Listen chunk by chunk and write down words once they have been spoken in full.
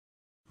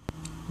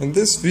In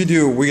this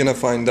video we're gonna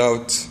find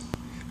out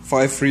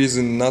 5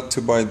 reasons not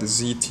to buy the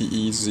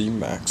ZTE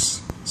Zmax.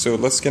 So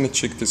let's gonna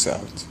check this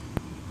out.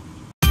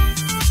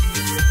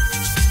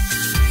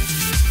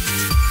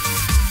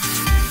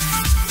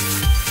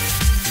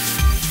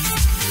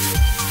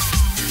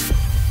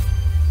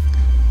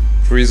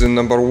 Reason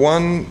number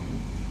 1,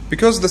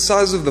 because the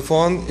size of the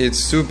phone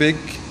is too big,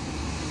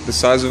 the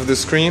size of the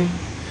screen,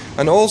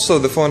 and also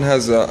the phone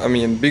has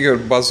bigger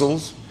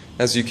bezels,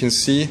 as you can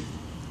see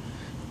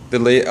the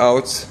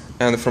layout,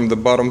 and from the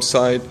bottom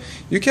side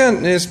you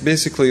can't just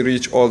basically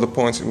reach all the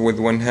points with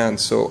one hand,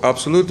 so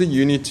absolutely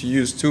you need to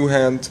use 2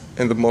 hands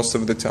in the most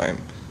of the time.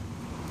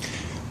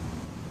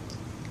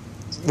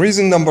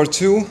 Reason number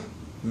 2,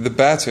 the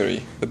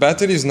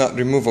battery is not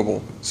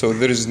removable, so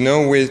there is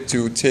no way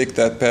to take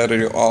that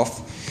battery off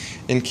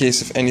in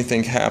case if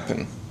anything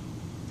happen.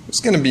 It's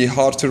gonna be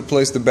hard to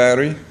replace the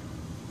battery,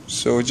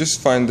 so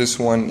just find this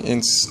one.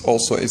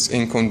 It's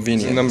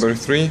inconvenient. Number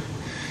 3,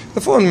 the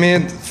phone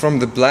made from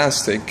the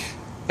plastic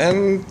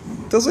and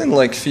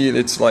doesn't feel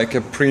it's like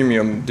a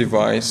premium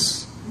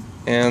device,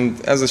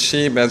 and as a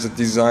shape, as a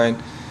design,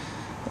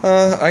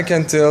 I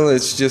can tell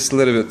it's just a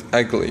little bit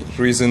ugly.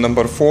 Reason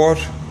number 4,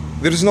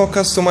 there is no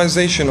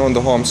customization on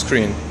the home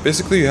screen.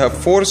 Basically you have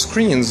 4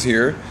 screens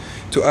here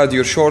to add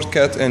your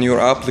shortcut and your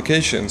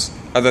applications.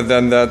 Other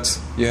than that,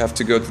 you have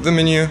to go to the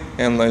menu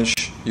and launch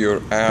your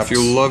apps. If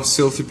you love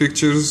selfie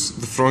pictures,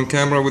 the front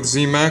camera with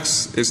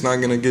Zmax is not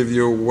gonna give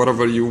you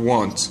whatever you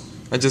want.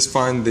 I just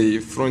find the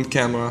front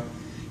camera,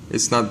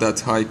 it's not that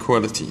high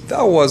quality.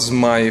 That was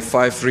my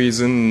 5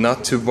 reasons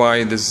not to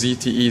buy the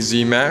ZTE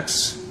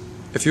Zmax.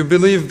 If you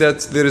believe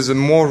that there is a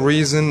more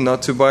reason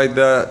not to buy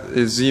the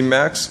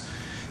Zmax,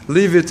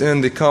 leave it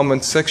in the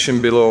comment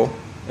section below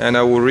and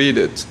I will read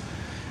it.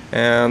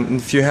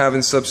 And if you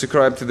haven't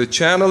subscribed to the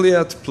channel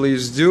yet,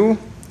 please do.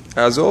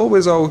 As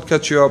always, I will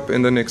catch you up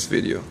in the next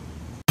video.